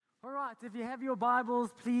All right, if you have your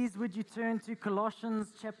Bibles, please would you turn to Colossians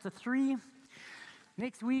chapter 3.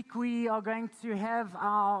 Next week we are going to have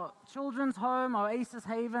our children's home, our Oasis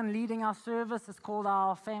Haven, leading our service. It's called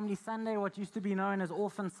our Family Sunday, what used to be known as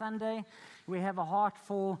Orphan Sunday. We have a heart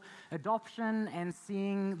for adoption and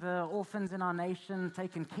seeing the orphans in our nation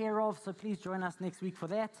taken care of, so please join us next week for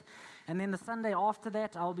that. And then the Sunday after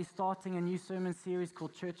that, I'll be starting a new sermon series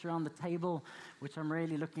called Church Around the Table, which I'm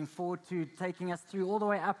really looking forward to, taking us through all the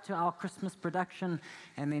way up to our Christmas production,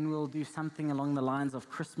 and then we'll do something along the lines of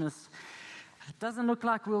Christmas. It doesn't look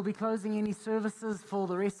like we'll be closing any services for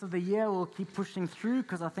the rest of the year. We'll keep pushing through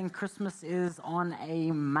because I think Christmas is on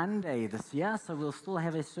a Monday this year, so we'll still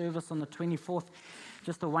have a service on the 24th,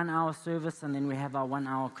 just a 1-hour service, and then we have our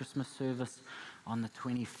 1-hour Christmas service on the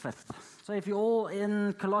 25th. So if you're all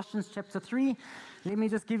in Colossians chapter 3, let me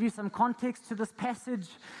just give you some context to this passage.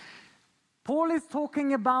 Paul is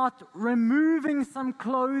talking about removing some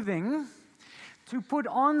clothing to put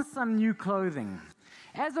on some new clothing.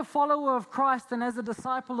 As a follower of Christ and as a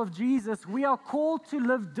disciple of Jesus, we are called to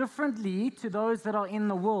live differently to those that are in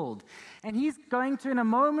the world. And he's going to, in a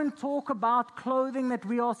moment, talk about clothing that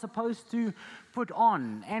we are supposed to put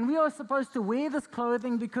on. And we are supposed to wear this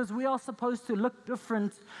clothing because we are supposed to look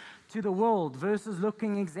different to the world versus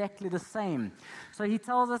looking exactly the same. So he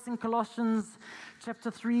tells us in Colossians chapter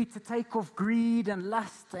 3 to take off greed and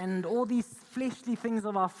lust and all these fleshly things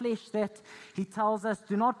of our flesh that he tells us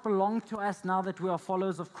do not belong to us now that we are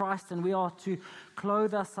followers of Christ, and we are to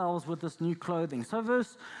clothe ourselves with this new clothing. So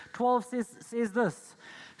verse 12 says this: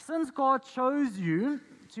 since God chose you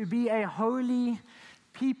to be a holy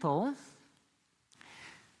people,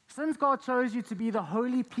 since God chose you to be the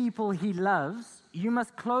holy people he loves, you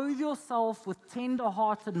must clothe yourself with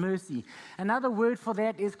tender-hearted mercy. Another word for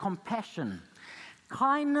that is compassion,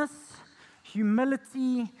 kindness,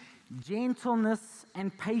 humility, gentleness,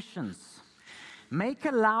 and patience. Make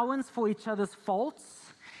allowance for each other's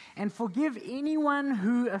faults and forgive anyone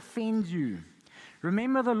who offends you.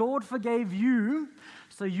 Remember, the Lord forgave you,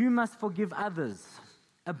 so you must forgive others.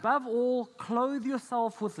 Above all, clothe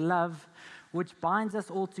yourself with love, which binds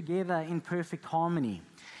us all together in perfect harmony.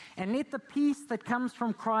 And let the peace that comes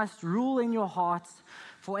from Christ rule in your hearts,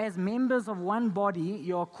 for as members of one body,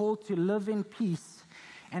 you are called to live in peace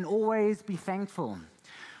and always be thankful.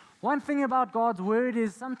 One thing about God's word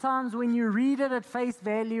is sometimes when you read it at face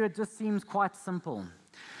value, it just seems quite simple.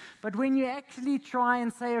 But when you actually try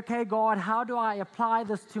and say, okay, God, how do I apply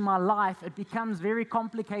this to my life? It becomes very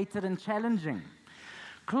complicated and challenging.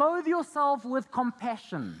 Clothe yourself with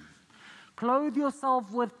compassion. Clothe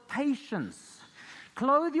yourself with patience.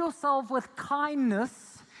 Clothe yourself with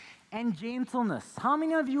kindness and gentleness. How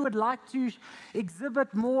many of you would like to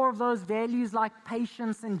exhibit more of those values like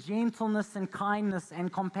patience and gentleness and kindness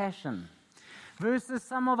and compassion versus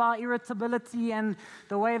some of our irritability and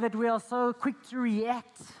the way that we are so quick to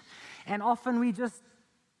react, and often we just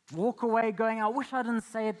walk away going, I wish I didn't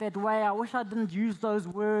say it that way, I wish I didn't use those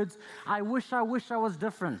words, I wish I was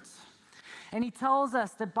different. And he tells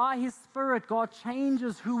us that by his Spirit, God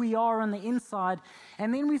changes who we are on the inside,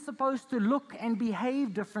 and then we're supposed to look and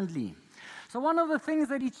behave differently. So one of the things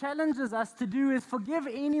that he challenges us to do is forgive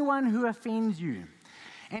anyone who offends you.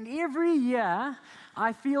 And every year,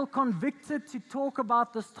 I feel convicted to talk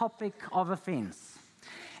about this topic of offense.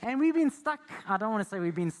 And we've been stuck, I don't want to say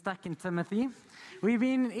we've been stuck in Timothy. We've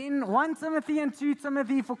been in 1 Timothy and 2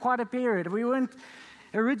 Timothy for quite a period. We weren't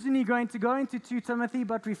originally going to go into 2 Timothy,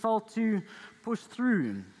 but we felt to push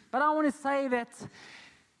through. But I want to say that,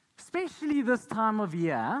 especially this time of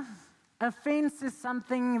year, offense is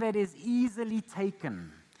something that is easily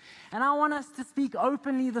taken. And I want us to speak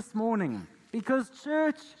openly this morning, because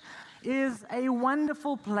church is a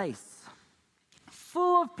wonderful place,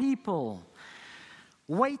 full of people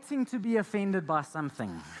waiting to be offended by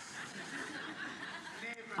something.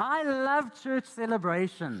 I love church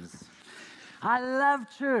celebrations. I love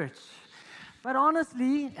church. But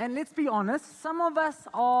honestly, and let's be honest, some of us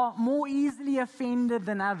are more easily offended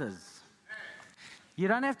than others. You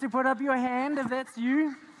don't have to put up your hand if that's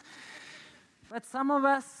you. But some of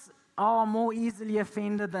us are more easily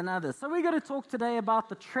offended than others. So we're going to talk today about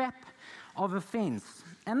the trap of offense.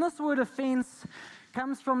 And this word offense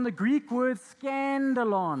comes from the Greek word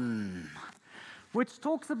scandalon, which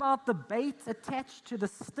talks about the bait attached to the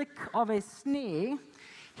stick of a snare,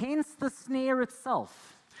 hence the snare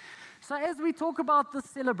itself. So as we talk about this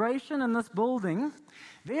celebration in this building,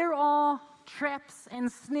 there are traps and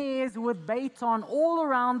snares with bait on all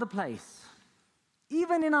around the place.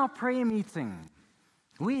 Even in our prayer meeting,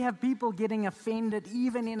 we have people getting offended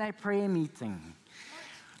even in a prayer meeting.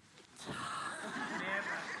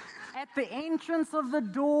 At the entrance of the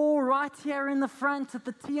door, right here in the front, at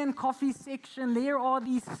the tea and coffee section, there are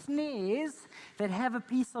these snares that have a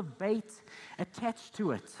piece of bait attached to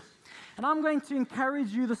it. And I'm going to encourage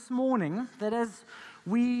you this morning that as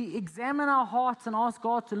we examine our hearts and ask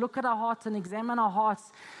God to look at our hearts and examine our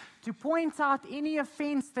hearts, to point out any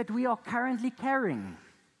offense that we are currently carrying.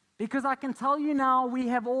 Because I can tell you now, we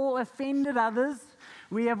have all offended others,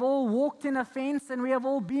 we have all walked in offense, and we have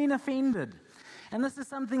all been offended. And this is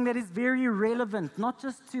something that is very relevant, not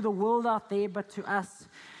just to the world out there, but to us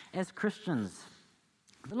as Christians.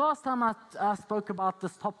 The last time I spoke about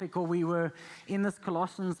this topic, or we were in this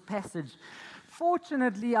Colossians passage,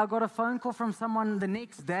 fortunately, I got a phone call from someone the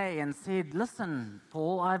next day and said, "Listen,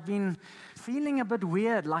 Paul, I've been feeling a bit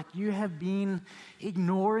weird, like you have been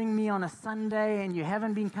ignoring me on a Sunday and you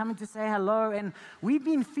haven't been coming to say hello, and we've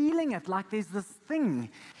been feeling it, like there's this thing,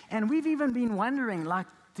 and we've even been wondering, like,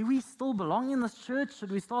 do we still belong in this church? Should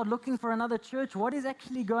we start looking for another church? What is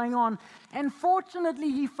actually going on?" And fortunately,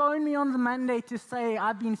 he phoned me on the Monday to say,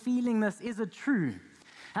 "I've been feeling this. Is it true?"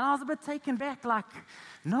 And I was a bit taken back, like,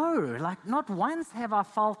 no, like not once have I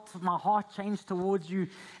felt my heart change towards you,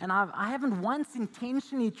 and I haven't once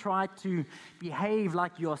intentionally tried to behave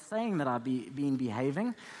like you're saying that I've been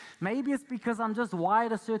behaving. Maybe it's because I'm just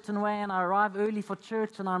wired a certain way and I arrive early for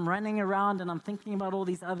church and I'm running around and I'm thinking about all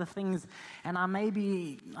these other things, and I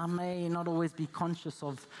may not always be conscious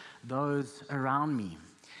of those around me.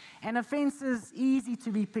 And offense is easy to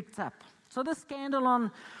be picked up. So this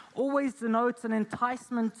scandalon always denotes an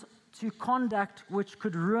enticement to conduct which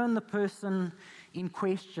could ruin the person in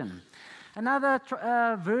question. Another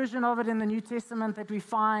version of it in the New Testament that we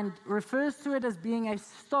find refers to it as being a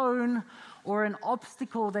stone or an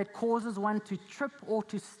obstacle that causes one to trip or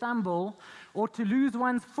to stumble or to lose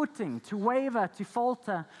one's footing, to waver, to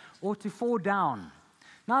falter, or to fall down.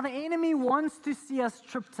 Now, the enemy wants to see us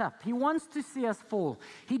tripped up. He wants to see us fall.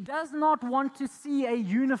 He does not want to see a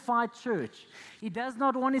unified church. He does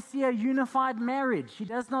not want to see a unified marriage. He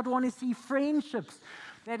does not want to see friendships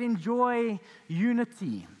that enjoy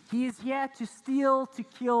unity. He is here to steal, to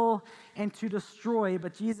kill, and to destroy.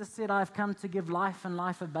 But Jesus said, "I've come to give life and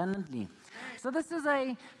life abundantly." So this is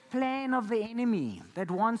a plan of the enemy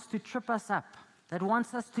that wants to trip us up, that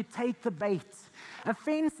wants us to take the bait.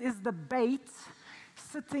 Offense is the bait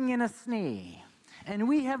sitting in a snare, and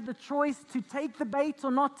we have the choice to take the bait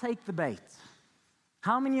or not take the bait.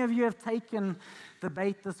 How many of you have taken the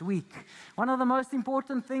bait this week? One of the most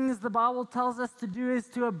important things the Bible tells us to do is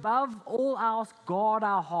to, above all else, guard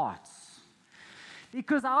our hearts.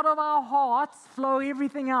 Because out of our hearts flow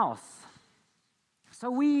everything else. So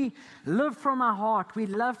we live from our heart, we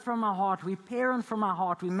love from our heart, we parent from our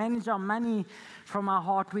heart, we manage our money from our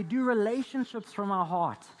heart, we do relationships from our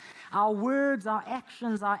heart. Our words, our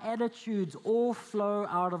actions, our attitudes all flow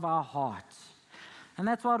out of our heart. And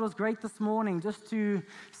that's why it was great this morning just to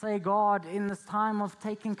say, "God, in this time of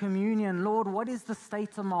taking communion, Lord, what is the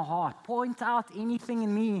state of my heart? Point out anything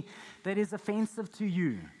in me that is offensive to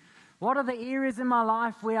you. What are the areas in my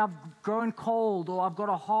life where I've grown cold, or I've got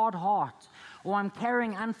a hard heart, or I'm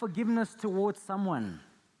carrying unforgiveness towards someone?"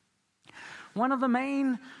 One of the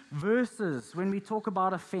main verses when we talk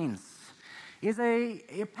about offense is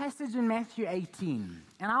a passage in Matthew 18.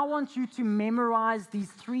 And I want you to memorize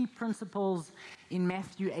these 3 principles in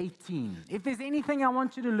Matthew 18. If there's anything I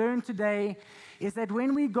want you to learn today, is that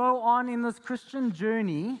when we go on in this Christian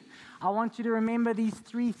journey, I want you to remember these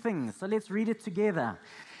 3 things. So let's read it together.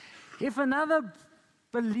 If another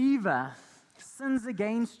believer sins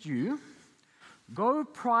against you, go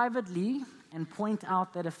privately and point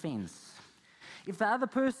out that offense. If the other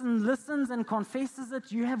person listens and confesses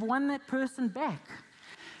it, you have won that person back.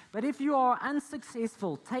 But if you are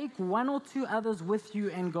unsuccessful, take 1 or 2 others with you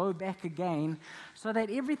and go back again, so that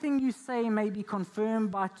everything you say may be confirmed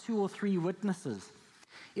by 2 or 3 witnesses.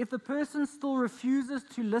 If the person still refuses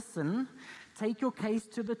to listen, take your case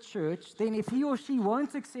to the church. Then if he or she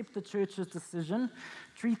won't accept the church's decision,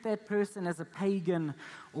 treat that person as a pagan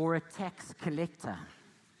or a tax collector.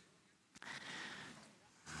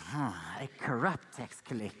 A corrupt tax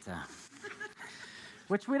collector.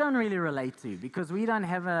 Which we don't really relate to, because we don't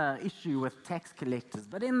have an issue with tax collectors.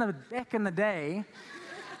 But back in the day,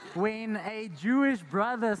 when a Jewish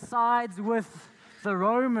brother sides with the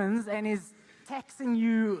Romans and is taxing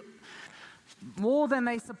you more than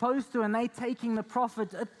they're supposed to, and they're taking the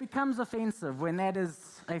profit, it becomes offensive when that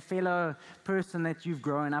is a fellow person that you've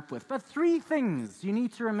grown up with. But 3 things you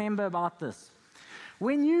need to remember about this.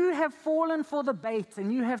 When you have fallen for the bait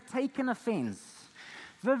and you have taken offense,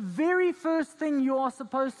 the very first thing you are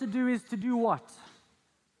supposed to do is to do what?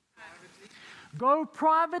 Go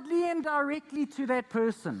privately and directly to that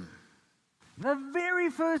person. the very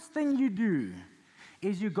first thing you do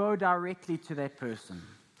is you go directly to that person.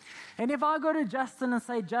 And if I go to Justin and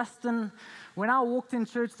say, Justin, when I walked in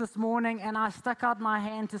church this morning and I stuck out my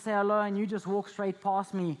hand to say hello and you just walked straight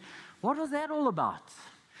past me, what was that all about?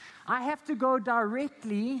 I have to go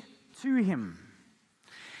directly to him.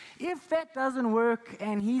 If that doesn't work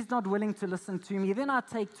and he's not willing to listen to me, then I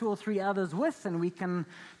take 2 or 3 others with and we can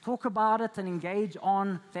talk about it and engage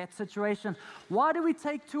on that situation. Why do we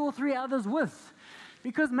take 2 or 3 others with?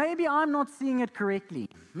 Because maybe I'm not seeing it correctly.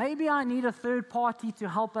 Maybe I need a third party to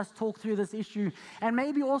help us talk through this issue and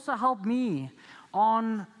maybe also help me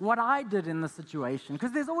on what I did in the situation.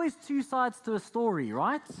 Because there's always 2 sides to a story,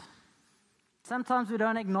 right? Sometimes we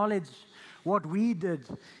don't acknowledge what we did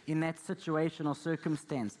in that situation or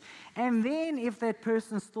circumstance. And then if that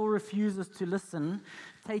person still refuses to listen,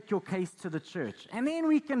 take your case to the church. And then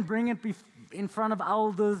we can bring it in front of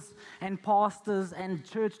elders and pastors and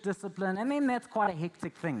church discipline, and then that's quite a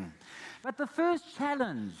hectic thing. But the first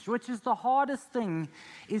challenge, which is the hardest thing,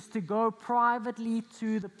 is to go privately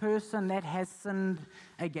to the person that has sinned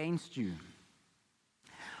against you.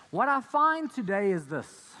 What I find today is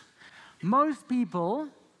this. Most people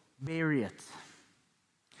bury it.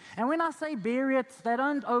 And when I say bury it, they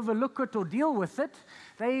don't overlook it or deal with it.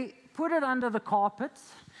 They put it under the carpet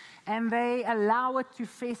and they allow it to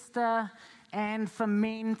fester and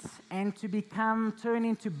ferment and to turn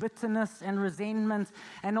into bitterness and resentment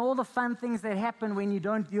and all the fun things that happen when you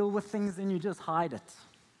don't deal with things and you just hide it.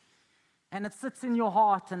 And it sits in your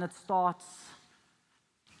heart and it starts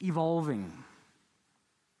evolving.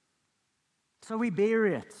 So we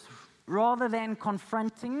bury it. Rather than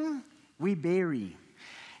confronting, we bury.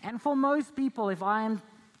 And for most people, if I am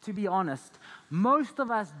to be honest, most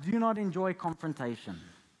of us do not enjoy confrontation.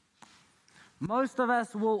 Most of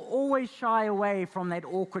us will always shy away from that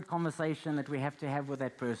awkward conversation that we have to have with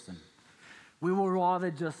that person. We will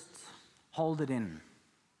rather just hold it in.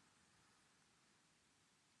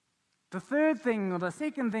 The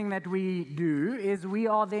second thing that we do is we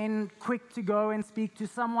are then quick to go and speak to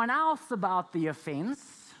someone else about the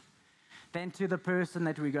offense than to the person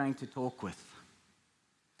that we're going to talk with.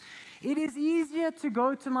 It is easier to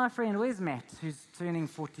go to my friend, where's Matt, who's turning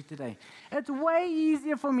 40 today? It's way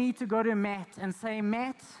easier for me to go to Matt and say,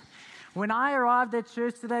 Matt, when I arrived at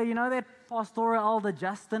church today, you know that pastoral elder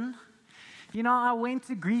Justin? You know, I went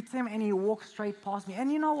to greet him and he walked straight past me.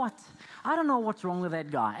 And you know what? I don't know what's wrong with that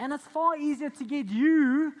guy. And it's far easier to get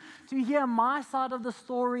you to hear my side of the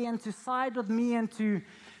story and to side with me and to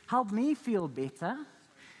help me feel better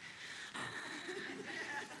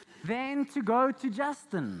than to go to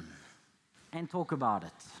Justin and talk about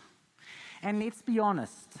it. And let's be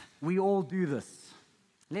honest, we all do this.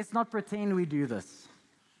 Let's not pretend we do this.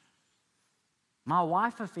 My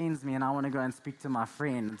wife offends me and I want to go and speak to my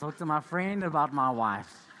friend and talk to my friend about my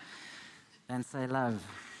wife and say, love.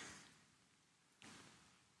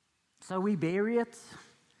 So we bury it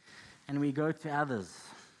and we go to others.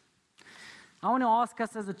 I want to ask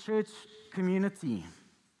us as a church community,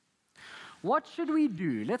 what should we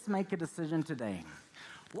do? Let's make a decision today.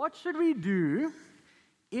 What should we do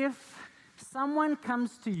if someone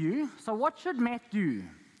comes to you? So what should Matt do?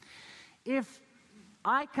 If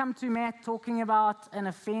I come to Matt talking about an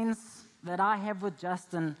offense that I have with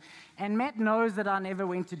Justin, and Matt knows that I never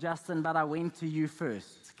went to Justin, but I went to you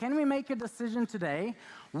first. Can we make a decision today?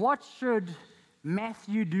 What should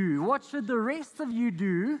Matthew do? What should the rest of you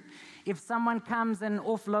do if someone comes and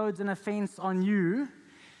offloads an offense on you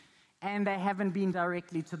and they haven't been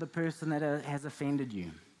directly to the person that has offended you?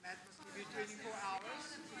 Matt must give you 24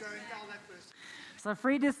 hours to go and tell that person. So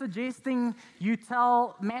Fred is suggesting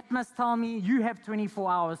Matt must tell me you have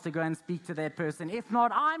 24 hours to go and speak to that person. If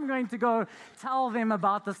not, I'm going to go tell them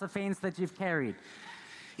about this offense that you've carried.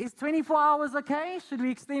 Is 24 hours okay? Should we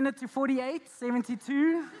extend it to 48,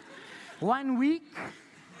 72? 1 week? No,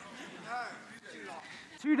 too long.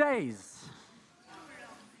 2 days?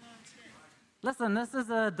 Listen, this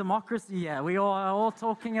is a democracy here. We are all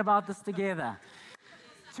talking about this together.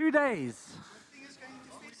 2 days.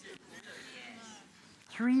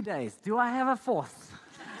 3 days. Do I have a fourth?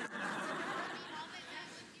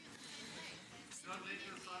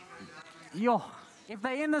 Yo, if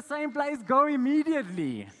they're in the same place, go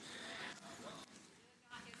immediately.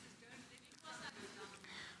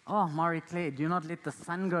 Oh, Marie-Claire, do not let the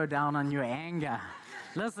sun go down on your anger.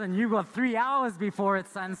 Listen, you got 3 hours before it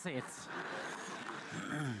sunsets.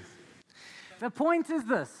 The point is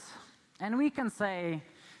this, and we can say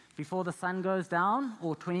before the sun goes down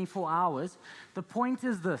or 24 hours, the point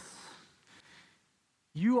is this.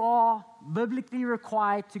 You are biblically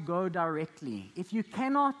required to go directly. If you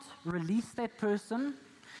cannot release that person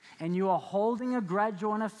and you are holding a grudge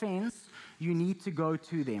or an offense, you need to go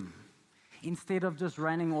to them instead of just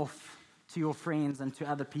running off to your friends and to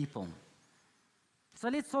other people. So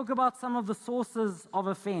let's talk about some of the sources of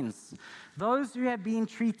offense. Those who have been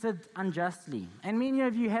treated unjustly. And many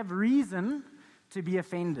of you have reason to be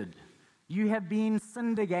offended. You have been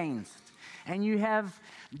sinned against. And you have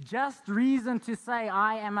just reason to say,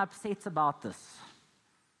 I am upset about this.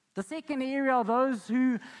 The second area are those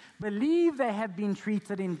who believe they have been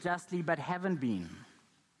treated unjustly but haven't been.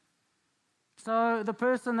 So the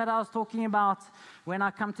person that I was talking about when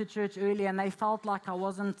I come to church early and they felt like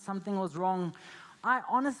something was wrong, I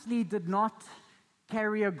honestly did not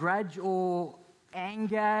carry a grudge or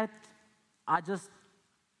anger. I just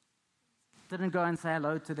didn't go and say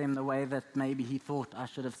hello to them the way that maybe he thought I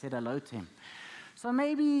should have said hello to him. So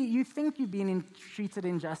maybe you think you've been treated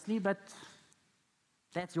unjustly, but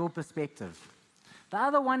that's your perspective. The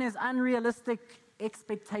other one is unrealistic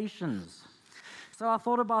expectations. So I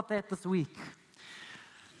thought about that this week.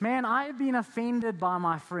 Man, I've been offended by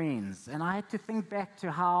my friends, and I had to think back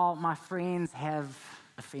to how my friends have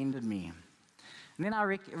offended me. And then I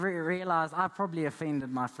realized I probably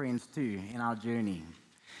offended my friends too in our journey.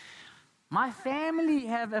 My family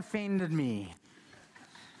have offended me.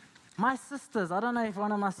 My sisters, I don't know if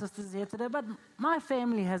one of my sisters is here today, but my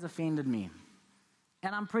family has offended me.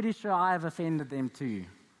 And I'm pretty sure I have offended them too.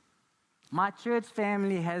 My church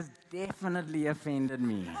family has definitely offended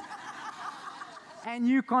me. And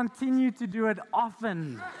you continue to do it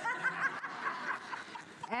often.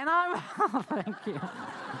 And thank you.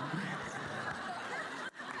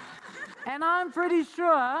 And I'm pretty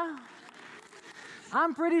sure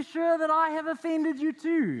that I have offended you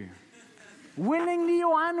too. Willingly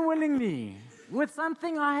or unwillingly, with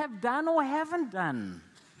something I have done or haven't done.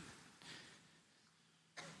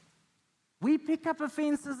 We pick up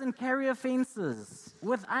offenses and carry offenses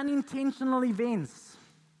with unintentional events.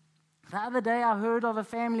 The other day I heard of a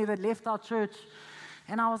family that left our church,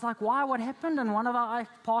 and I was like, why, what happened? And one of our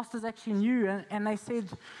pastors actually knew, and they said,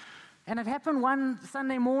 and it happened one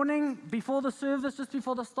Sunday morning before the service, just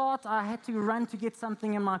before the start, I had to run to get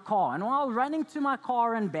something in my car. And while running to my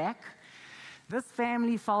car and back, this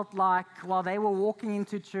family felt like, while they were walking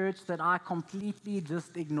into church, that I completely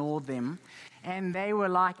just ignored them. And they were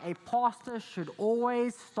like, a pastor should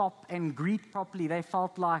always stop and greet properly. They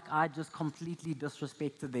felt like I just completely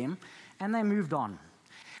disrespected them. And they moved on.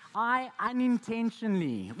 I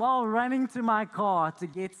unintentionally, while running to my car to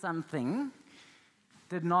get something,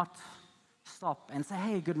 did not stop and say,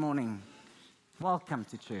 hey, good morning. Welcome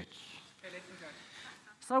to church.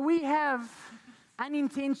 So we have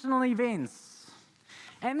unintentional events.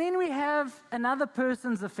 And then we have another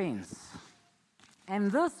person's offense.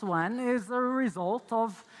 And this one is a result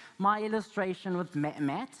of my illustration with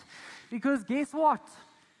Matt. Because guess what?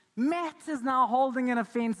 Matt is now holding an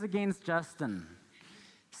offense against Justin.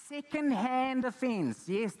 Second-hand offense.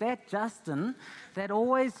 Yes, that Justin that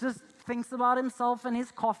always just thinks about himself and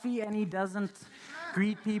his coffee and he doesn't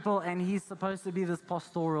greet people and he's supposed to be this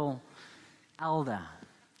pastoral elder.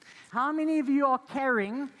 How many of you are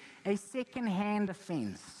carrying a second-hand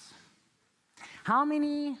offense? How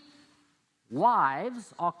many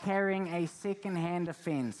wives are carrying a second-hand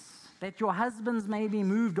offense that your husbands maybe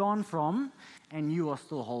moved on from and you are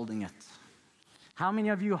still holding it? How many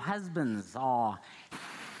of you husbands are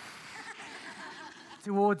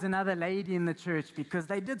towards another lady in the church because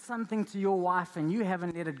they did something to your wife and you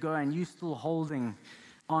haven't let it go and you're still holding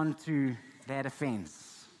on to that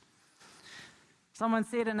offense? Someone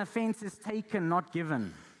said an offense is taken, not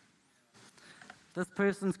given. This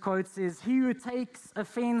person's quote says, he who takes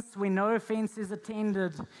offense when no offense is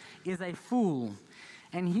intended is a fool,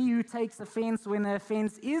 and he who takes offense when the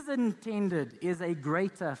offense is intended is a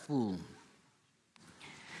greater fool.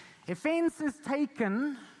 Offense is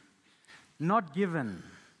taken, not given,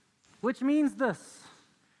 which means this.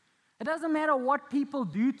 It doesn't matter what people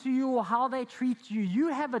do to you or how they treat you. You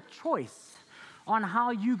have a choice on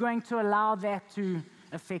how you're going to allow that to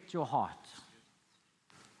affect your heart.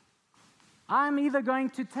 I'm either going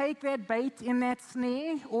to take that bait in that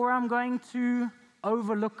snare, or I'm going to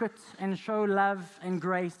overlook it and show love and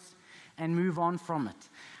grace and move on from it.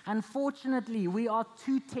 Unfortunately, we are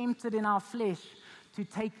too tempted in our flesh to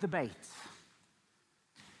take the bait.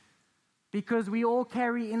 Because we all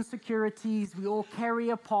carry insecurities, we all carry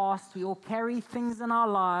a past, we all carry things in our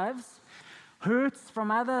lives, hurts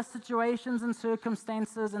from other situations and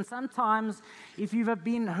circumstances, and sometimes if you've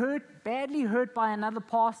been badly hurt by another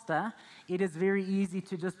pastor, it is very easy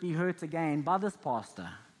to just be hurt again by this pastor.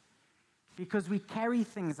 Because we carry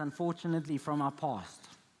things, unfortunately, from our past.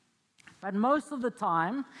 But most of the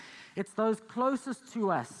time, It's those closest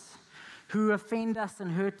to us who offend us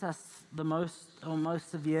and hurt us the most or most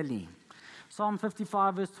severely. Psalm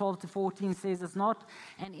 55 verse 12 to 14 says, "It's not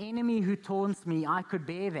an enemy who taunts me, I could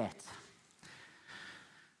bear that.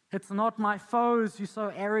 It's not my foes who so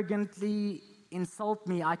arrogantly insult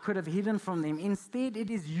me, I could have hidden from them. Instead, it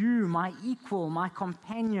is you, my equal, my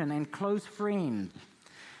companion and close friend.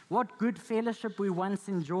 What good fellowship we once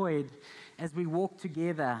enjoyed as we walked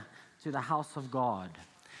together to the house of God."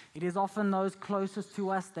 It is often those closest to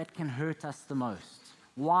us that can hurt us the most.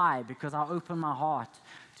 Why? Because I open my heart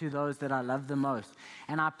to those that I love the most.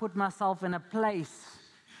 And I put myself in a place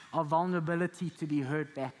of vulnerability to be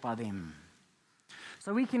hurt back by them.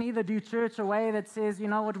 So we can either do church a way that says, you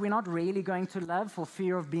know what, we're not really going to love for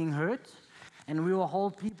fear of being hurt, and we will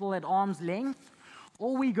hold people at arm's length,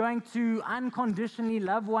 or we're going to unconditionally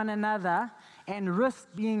love one another and risk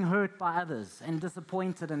being hurt by others and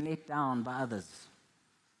disappointed and let down by others.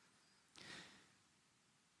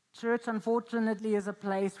 Church, unfortunately, is a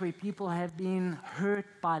place where people have been hurt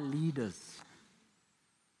by leaders.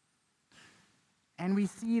 And we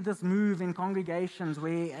see this move in congregations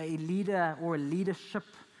where a leader or a leadership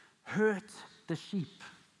hurt the sheep.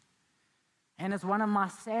 And it's one of my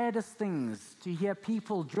saddest things to hear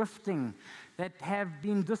people drifting that have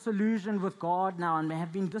been disillusioned with God now and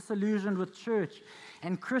have been disillusioned with church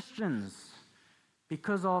and Christians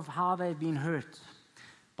because of how they've been hurt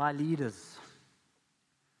by leaders.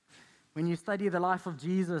 When you study the life of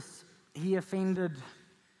Jesus, he offended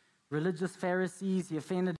religious Pharisees, he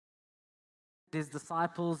offended his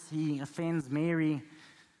disciples, he offends Mary,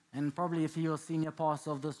 and probably if he was senior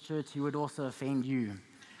pastor of this church, he would also offend you.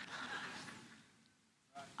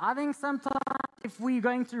 I think sometimes if we're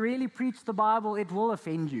going to really preach the Bible, it will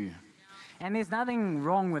offend you. And there's nothing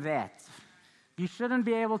wrong with that. You shouldn't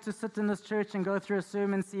be able to sit in this church and go through a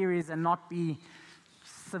sermon series and not be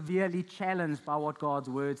severely challenged by what God's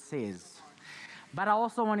word says. But I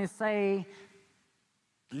also want to say,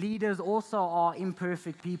 leaders also are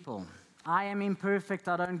imperfect people. I am imperfect,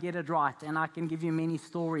 I don't get it right, and I can give you many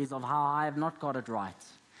stories of how I have not got it right,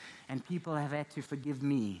 and people have had to forgive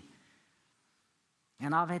me.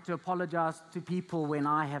 And I've had to apologize to people when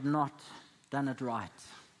I have not done it right.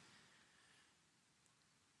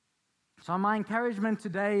 So my encouragement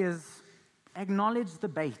today is acknowledge the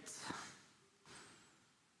bait.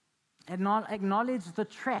 Acknowledge the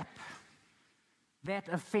trap that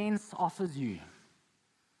offense offers you.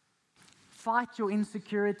 Fight your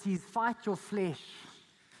insecurities, fight your flesh.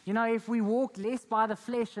 You know, if we walk less by the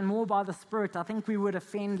flesh and more by the Spirit, I think we would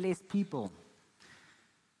offend less people.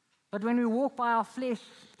 But when we walk by our flesh,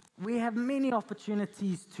 we have many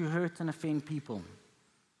opportunities to hurt and offend people.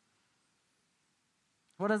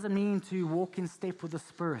 What does it mean to walk in step with the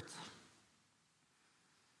Spirit?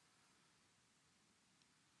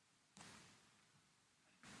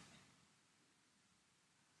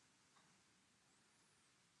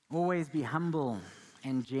 Always be humble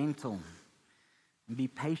and gentle, and be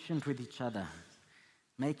patient with each other,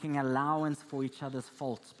 making allowance for each other's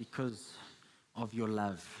faults because of your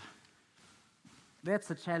love.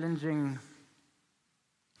 That's a challenging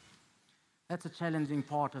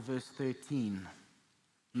part of verse 13.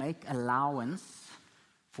 Make allowance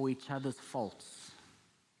for each other's faults.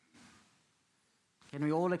 Can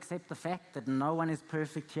we all accept the fact that no one is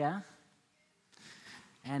perfect here?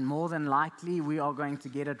 And more than likely, we are going to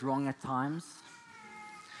get it wrong at times.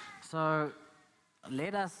 So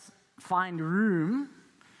let us find room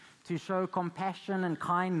to show compassion and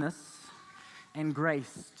kindness and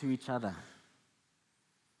grace to each other.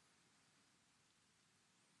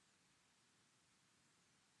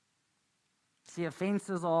 See,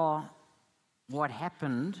 offenses are what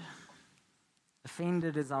happened.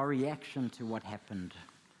 Offended is our reaction to what happened.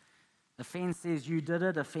 Offense says you did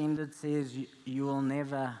it. Offended says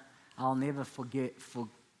I'll never forgive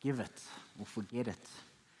it or forget it.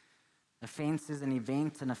 Offense is an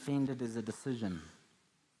event and offended is a decision.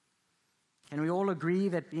 Can we all agree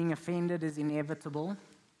that being offended is inevitable,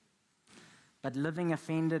 but living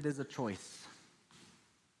offended is a choice?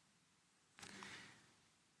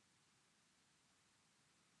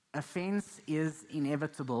 Offense is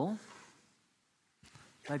inevitable,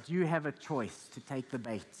 but you have a choice to take the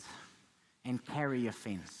bait and carry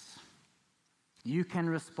offense. You can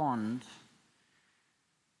respond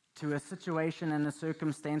to a situation and the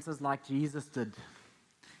circumstances like Jesus did.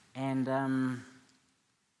 And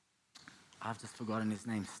I've just forgotten his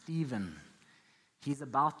name, Stephen. He's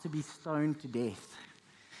about to be stoned to death.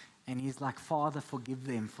 And he's like, Father, forgive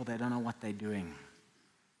them, for they don't know what they're doing.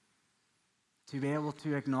 To be able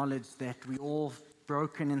to acknowledge that we're all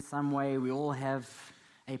broken in some way, we all have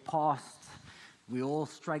a past, We all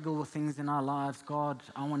struggle with things in our lives. God,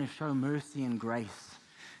 I want to show mercy and grace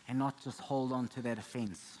and not just hold on to that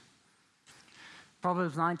offense.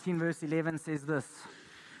 Proverbs 19 verse 11 says this,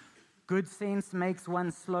 good sense makes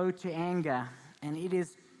one slow to anger, and it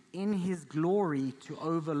is in his glory to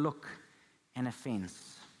overlook an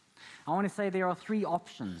offense. I want to say there are three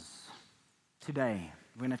options today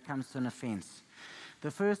when it comes to an offense.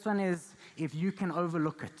 The first one is if you can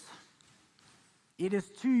overlook it. It is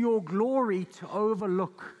to your glory to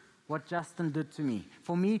overlook what Justin did to me,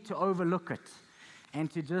 for me to overlook it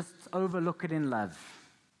and to just overlook it in love.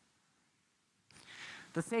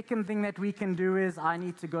 The second thing that we can do is I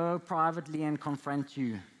need to go privately and confront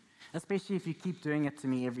you, especially if you keep doing it to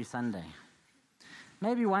me every Sunday.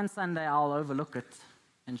 Maybe one Sunday I'll overlook it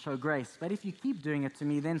and show grace, but if you keep doing it to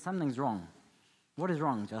me, then something's wrong. What is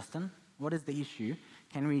wrong, Justin? What is the issue?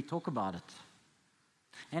 Can we talk about it?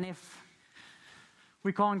 And if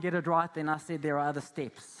we can't get it right, then I said there are other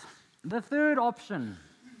steps. The third option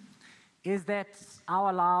is that I'll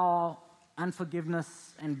allow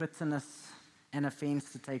unforgiveness and bitterness and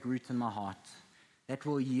offense to take root in my heart. That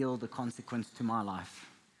will yield a consequence to my life.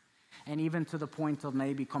 And even to the point of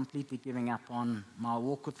maybe completely giving up on my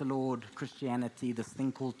walk with the Lord, Christianity, this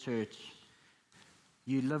thing called church.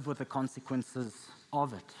 You live with the consequences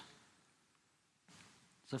of it.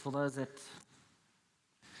 So for those that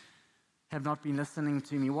have not been listening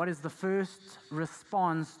to me, what is the first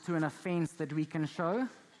response to an offense that we can show?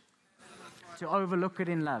 To overlook it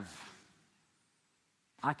in love.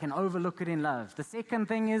 I can overlook it in love. The second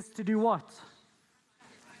thing is to do what?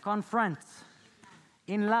 Confront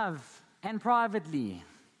in love and privately.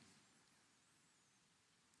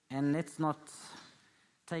 And let's not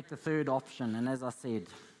take the third option. And as I said,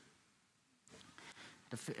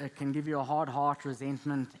 it can give you a hard heart,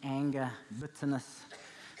 resentment, anger, bitterness,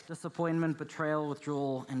 disappointment, betrayal,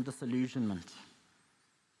 withdrawal, and disillusionment.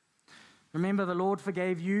 Remember, the Lord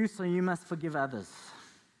forgave you, so you must forgive others.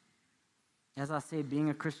 As I said, being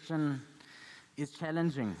a Christian is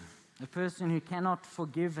challenging. A person who cannot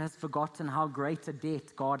forgive has forgotten how great a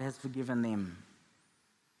debt God has forgiven them.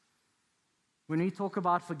 When we talk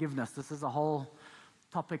about forgiveness, this is a whole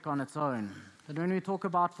topic on its own. But when we talk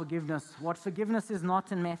about forgiveness, what forgiveness is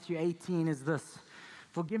not in Matthew 18 is this.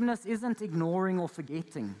 Forgiveness isn't ignoring or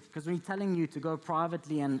forgetting, because we're telling you to go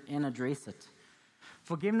privately and address it.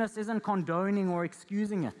 Forgiveness isn't condoning or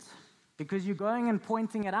excusing it, because you're going and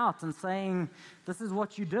pointing it out and saying, this is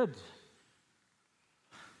what you did.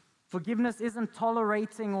 Forgiveness isn't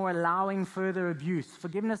tolerating or allowing further abuse.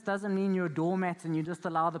 Forgiveness doesn't mean you're a doormat and you just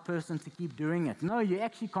allow the person to keep doing it. No, you're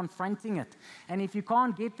actually confronting it. And if you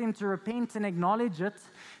can't get them to repent and acknowledge it,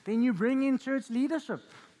 then you bring in church leadership.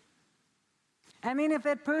 And then if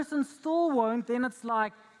that person still won't, then it's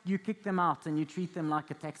like you kick them out and you treat them like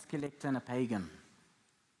a tax collector and a pagan.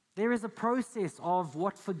 There is a process of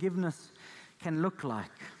what forgiveness can look like.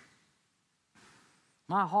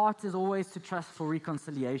 My heart is always to trust for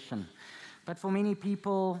reconciliation. But for many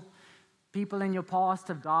people in your past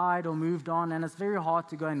have died or moved on, and it's very hard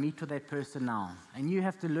to go and meet with that person now. And you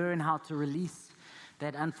have to learn how to release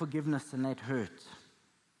that unforgiveness and that hurt.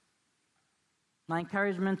 My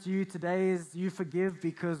encouragement to you today is you forgive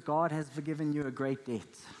because God has forgiven you a great debt.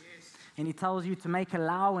 Yes. And He tells you to make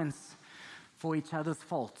allowance for each other's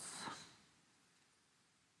faults.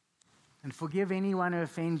 And forgive anyone who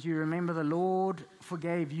offends you. Remember, the Lord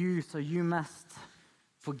forgave you, so you must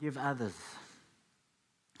forgive others.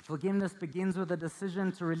 Forgiveness begins with a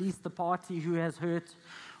decision to release the party who has hurt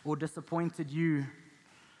or disappointed you.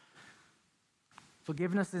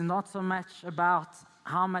 Forgiveness is not so much about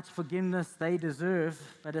how much forgiveness they deserve,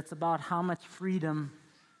 but it's about how much freedom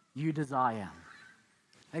you desire.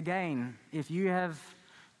 Again, if you have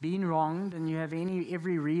been wronged and you have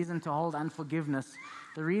every reason to hold unforgiveness,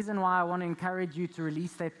 the reason why I want to encourage you to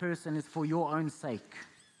release that person is for your own sake.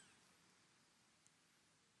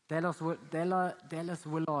 Dallas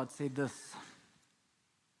Willard said this: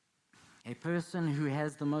 a person who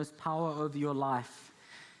has the most power over your life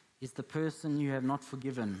is the person you have not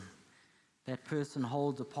forgiven. That person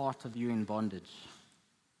holds a part of you in bondage.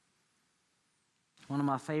 One of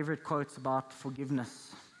my favorite quotes about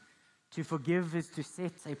forgiveness: to forgive is to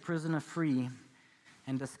set a prisoner free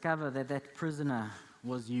and discover that that prisoner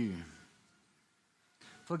was you.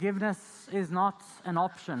 Forgiveness is not an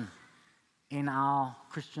option in our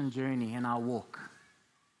Christian journey, in our walk.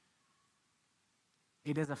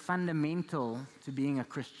 It is a fundamental to being a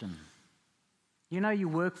Christian. You know, you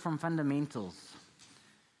work from fundamentals.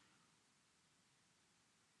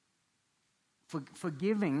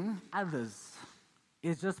 Forgiving others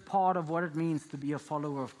is just part of what it means to be a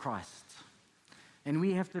follower of Christ. And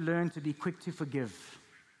we have to learn to be quick to forgive.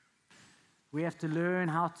 We have to learn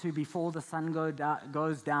how to, before the sun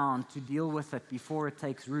goes down, to deal with it before it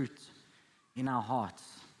takes root in our hearts.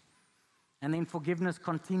 And then forgiveness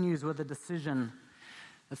continues with a decision.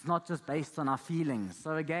 It's not just based on our feelings.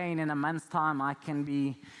 So again, in a month's time, I can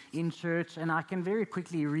be in church and I can very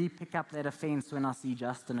quickly re-pick up that offense when I see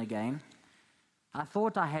Justin again. I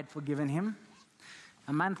thought I had forgiven him.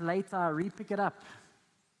 A month later, I re-pick it up.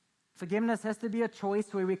 Forgiveness has to be a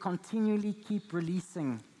choice where we continually keep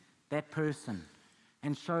releasing that person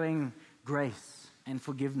and showing grace and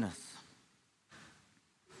forgiveness.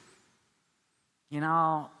 In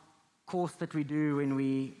our course that we do when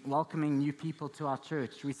we welcoming new people to our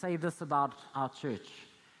church, we say this about our church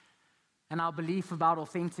and our belief about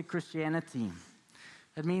authentic Christianity.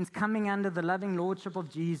 It means coming under the loving lordship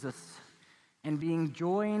of Jesus and being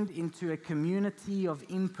joined into a community of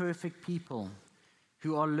imperfect people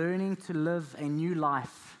who are learning to live a new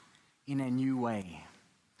life in a new way.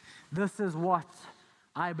 This is what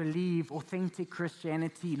I believe authentic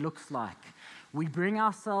Christianity looks like. We bring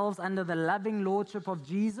ourselves under the loving lordship of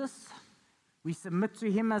Jesus. We submit to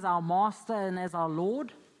him as our master and as our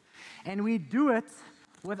Lord. And we do it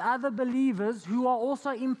with other believers who are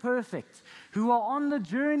also imperfect, who are on the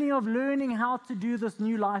journey of learning how to do this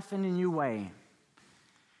new life in a new way.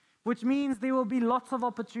 Which means there will be lots of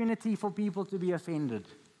opportunity for people to be offended.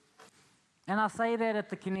 And I say that at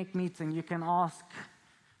the Connect meeting. You can ask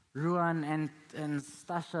Ruan and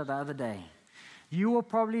Stasha the other day. You will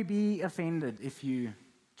probably be offended if you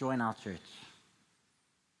join our church.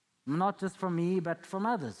 Not just from me, but from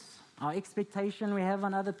others. Our expectation we have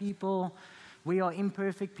on other people, we are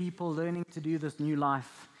imperfect people learning to do this new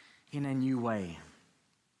life in a new way.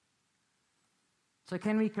 So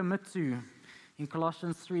can we commit to, in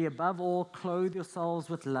Colossians 3, above all, clothe yourselves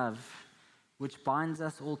with love, which binds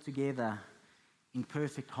us all together in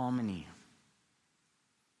perfect harmony.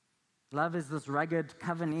 Love is this rugged,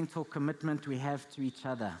 covenantal commitment we have to each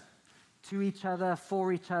other,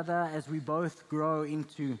 for each other, as we both grow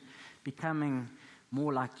into becoming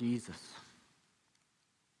more like Jesus.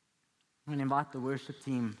 I'm going to invite the worship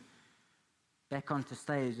team back onto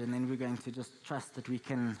stage, and then we're going to just trust that we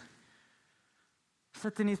can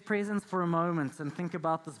sit in his presence for a moment and think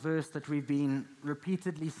about this verse that we've been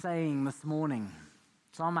repeatedly saying this morning.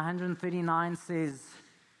 Psalm 139 says,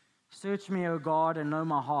 "Search me, O God, and know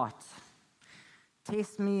my heart.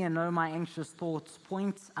 Test me and know my anxious thoughts.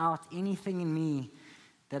 Point out anything in me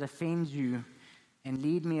that offends you and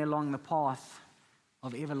lead me along the path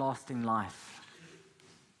of everlasting life."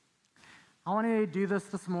 I want to do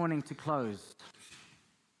this morning to close.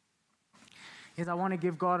 I want to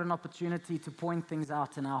give God an opportunity to point things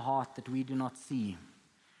out in our heart that we do not see,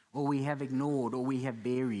 or we have ignored, or we have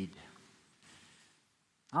buried.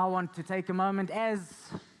 I want to take a moment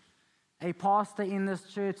as a pastor in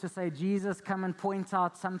this church to say, Jesus, come and point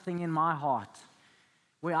out something in my heart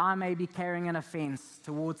where I may be carrying an offense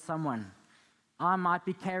towards someone. I might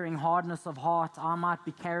be carrying hardness of heart. I might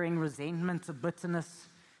be carrying resentment or bitterness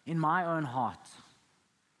in my own heart.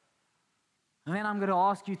 And then I'm going to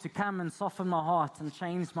ask you to come and soften my heart and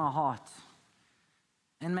change my heart.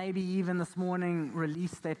 And maybe even this morning,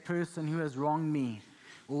 release that person who has wronged me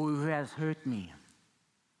or who has hurt me.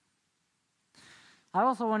 I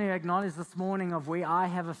also want to acknowledge this morning of where I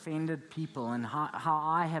have offended people and how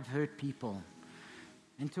I have hurt people.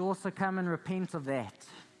 And to also come and repent of that.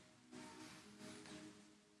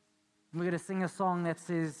 We're going to sing a song that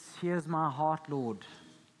says, "Here's my heart, Lord.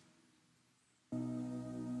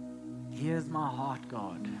 Here's my heart,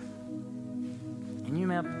 God." And you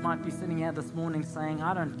might be sitting here this morning saying,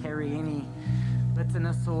 I don't carry any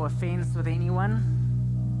bitterness or offense with anyone.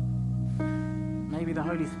 Maybe the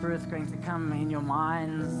Holy Spirit's going to come in your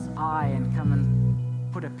mind's eye and come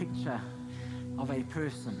and put a picture of a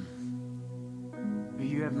person who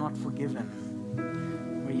you have not forgiven,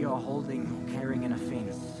 where you are holding or carrying an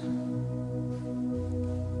offense.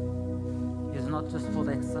 It is not just for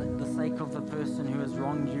the sake of the person who has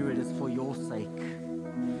wronged you, it is for your sake,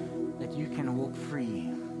 that you can walk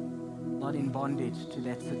free, not in bondage to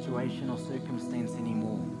that situation or circumstance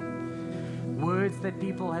anymore. Words that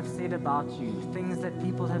people have said about you, things that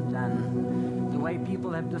people have done, the way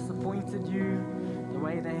people have disappointed you, the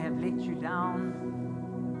way they have let you down,